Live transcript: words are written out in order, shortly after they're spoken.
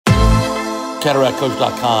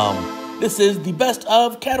CataractCoach.com. This is the best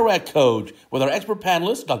of Cataract Coach with our expert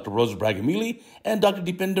panelists, Dr. Rosa Braga-Mele and Dr.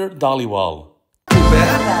 Deepinder Dhaliwal. Too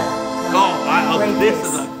bad? Oh, this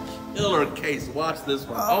is a killer case. Watch this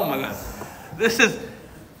one. Oh my God.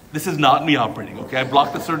 This is not me operating, okay? I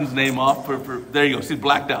blocked the surgeon's name off for there you go, see,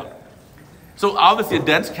 blacked out. So obviously a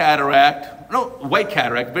dense cataract, no, white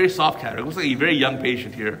cataract, very soft cataract. Looks like a very young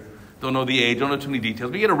patient here. Don't know the age, don't know too many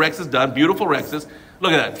details. But you get a rexus done, beautiful rexus.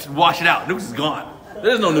 Look at that, just wash it out, nucleus is gone.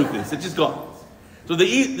 There's no nucleus, it's just gone. So the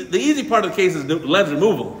easy part of the case is lens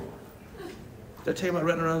removal. Did I tell you about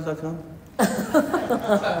retinarounds.com?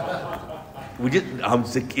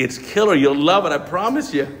 It's killer, you'll love it, I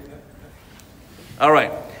promise you. All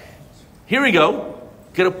right, here we go.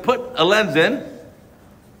 Gonna put a lens in.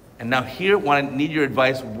 And now here, I need your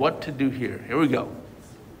advice what to do here. Here we go.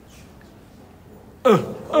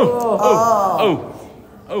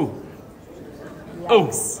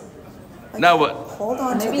 Now what? Hold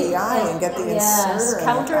on to the eye and get the incisor.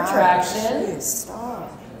 Counter traction. Jeez,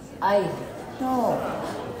 stop. No.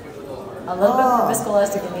 A little bit more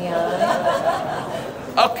viscoelastic in the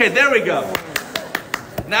eye. Okay, there we go.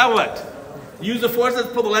 Now what? Use the forceps,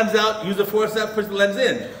 pull the lens out. Use the forceps, push the lens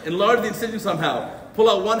in. Enlarge the incision somehow. Pull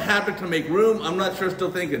out one haptic to make room. I'm not sure,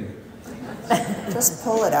 still thinking. Just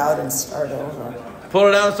pull it out and start over. Pull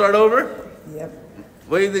it out and start over? Yep.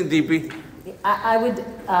 What do you think, Deepy? I would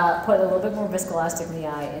put a little bit more viscoelastic in the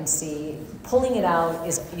eye and see. Pulling it out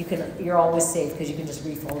is you're always safe because you can just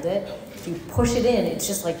refold it. If you push it in, it's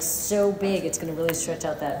just like so big, it's going to really stretch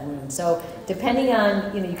out that wound. So depending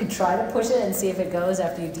on, you can try to push it and see if it goes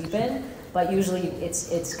after you deepen, but usually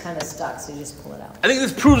it's kind of stuck, so you just pull it out. I think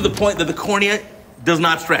this proves the point that the cornea does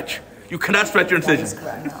not stretch. You cannot stretch your incision. That is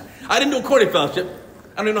correct. No. I didn't do a cornea fellowship.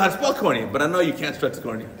 I don't even know how to spell cornea, but I know you can't stretch the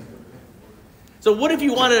cornea. So what if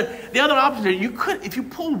you wanted, the other option here, you could, if you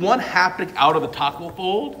pull one haptic out of the taco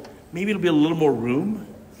fold, maybe it'll be a little more room.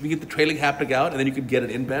 You get the trailing haptic out and then you could get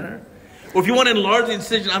it in better. Or if you want to enlarge the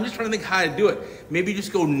incision, I'm just trying to think how to do it. Maybe you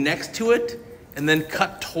just go next to it and then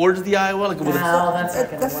cut towards the IOL. Like that's not going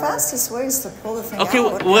to work. The fastest way is to pull the thing out. Okay,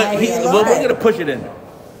 well, we're going to push it in.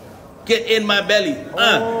 Get in my belly.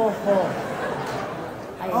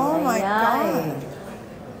 Oh my God.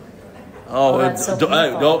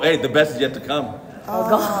 Hey, the best is yet to come. Oh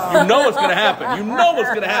God. You know what's going to happen. You know what's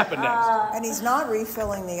going to happen next. And he's not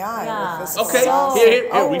refilling the eye. Yeah. Okay,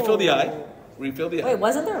 here, refill the eye. Refill the eye. Wait,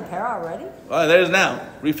 wasn't there a pair already? Oh, there's now.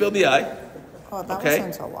 Refill the eye. Oh, that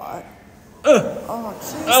wasn't a lot.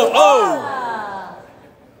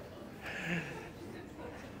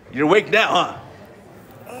 You're awake now, huh?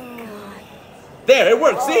 There, it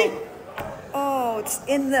works, see? Oh, it's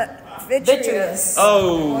in the vitreous.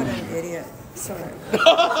 Oh. What an idiot. Sorry.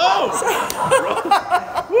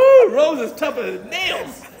 Woo, Rose is tougher than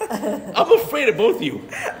nails. I'm afraid of both of you.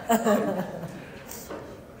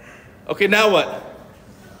 Okay, now what?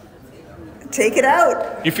 Take it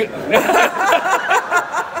out. You feel...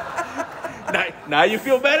 now you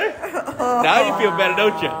feel better? Now you feel better,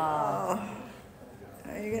 don't you?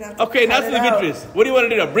 Okay, now to the vitreous. What do you want to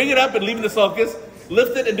do now? Bring it up and leave the sulcus.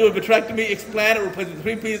 Lift it and do a vitrectomy. Explant it, replace it with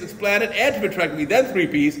 3-piece. Explant it, anti-vitrectomy, then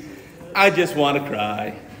 3-piece. I just want to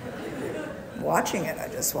cry. Watching it, I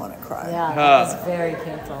just want to cry. Yeah, that was very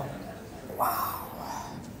painful. Wow.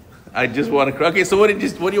 I just want to cry. Okay, so what do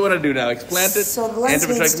you want to do now? Explant it? So the lens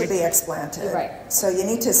needs to be explanted. Right. So you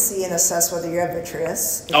need to see and assess whether you have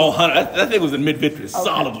vitreous. That thing was in mid-vitreous,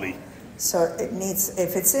 solidly. So it needs,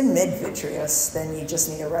 if it's in mid-vitreous, then you just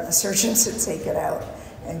need a retina surgeon to take it out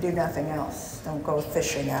and do nothing else. Don't go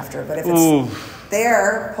fishing after. But if it's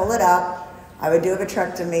there, pull it up. I would do a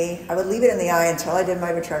vitrectomy. I would leave it in the eye until I did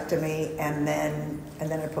my vitrectomy, and then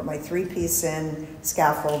I put my 3-piece in,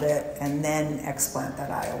 scaffold it, and then explant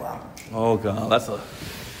that IOL. Oh God,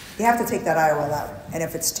 You have to take that IOL out, and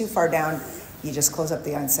if it's too far down, you just close up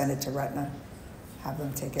the eye and send it to retina. Have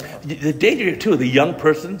them take it out. The danger here too, the young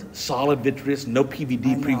person, solid vitreous, no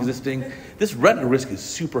PVD pre-existing. This retina risk is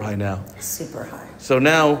super high now. Super high. So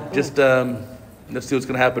now, just let's see what's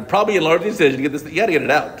going to happen. Probably enlarge the incision. You got to get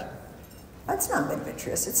it out. That's not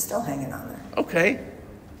mid-vitreous. It's still hanging on there. Okay.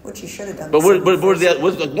 Which you should have done. But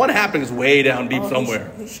one happening is way down deep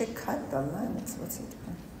somewhere. He should cut the lens. What's he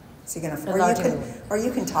doing? Is he going to? Or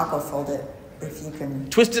you can taco fold it if you can.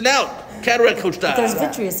 Twist it out, cataract coach style. There's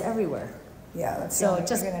vitreous everywhere. Yeah, that's so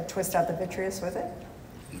just going to twist out the vitreous with it.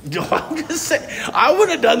 I'm just saying, I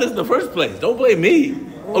wouldn't have done this in the first place. Don't blame me.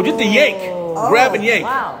 Oh, just a yank, grab and yank.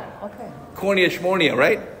 Wow. Okay. Cornea schmornea,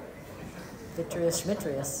 right? Vitreous.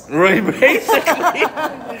 Right, basically.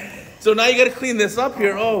 So now you got to clean this up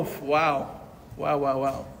here. Oh, wow.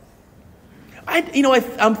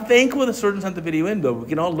 I'm thankful the surgeon sent the video in, though. We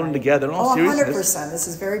can all learn together in all seriousness. 100%. This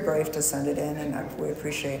is very brave to send it in, and we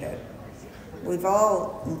appreciate it. We've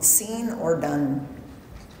all seen or done.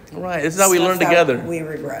 Right. This is how we learn together. We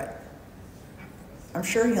regret. I'm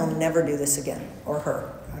sure he'll never do this again, or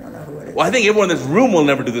her. I don't know who it is. Well, I think everyone in this room will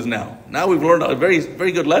never do this now. Now we've learned a very,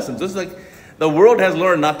 very good lessons. This is like the world has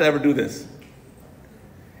learned not to ever do this.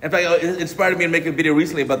 In fact, it inspired me to make a video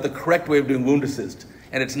recently about the correct way of doing wound assist.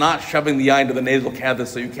 And it's not shoving the eye into the nasal cavity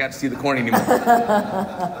so you can't see the cornea anymore.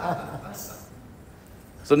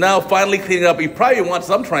 So now, finally cleaning up, you probably want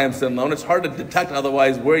some triamcinolone. It's hard to detect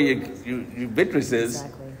otherwise where your vitreous is.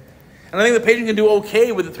 Exactly. And I think the patient can do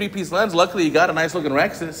okay with the 3-piece lens. Luckily, you got a nice looking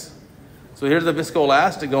rhexis. So here's the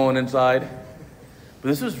viscoelastic going inside. But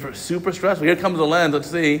this is super stressful. Here comes the lens. Let's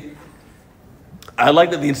see. I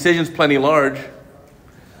like that the incision's plenty large.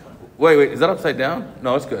 Wait, is that upside down?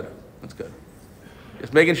 No, it's good. That's good.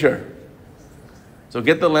 Just making sure. So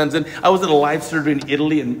get the lens in. I was at a live surgery in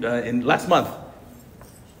Italy in last month.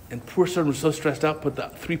 And poor surgeon was so stressed out, put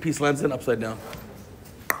the 3-piece lens in upside down.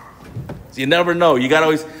 So you never know.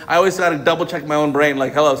 I always got to double check my own brain.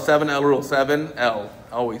 Like, hello, 7L rule, 7L.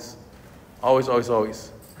 Always. Always, always,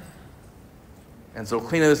 always. And so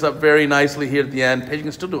cleaning this up very nicely here at the end. Patient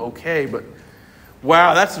can still do okay, but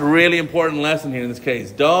wow, that's a really important lesson here in this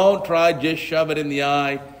case. Don't try just shove it in the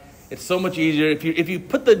eye. It's so much easier. If you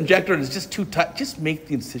put the injector and it's just too tight, just make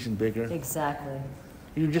the incision bigger. Exactly.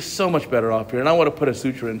 You're just so much better off here. And I want to put a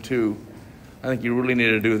suture in too. I think you really need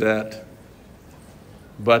to do that.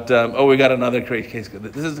 But, we got another great case.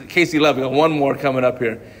 This is case 11. We got one more coming up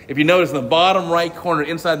here. If you notice in the bottom right corner,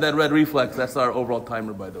 inside that red reflex, that's our overall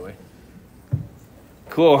timer, by the way.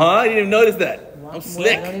 Cool, huh? You didn't even notice that. I'm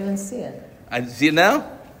slick. I don't even see it. I see it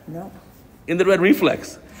now? No. In the red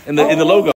reflex, in the logo.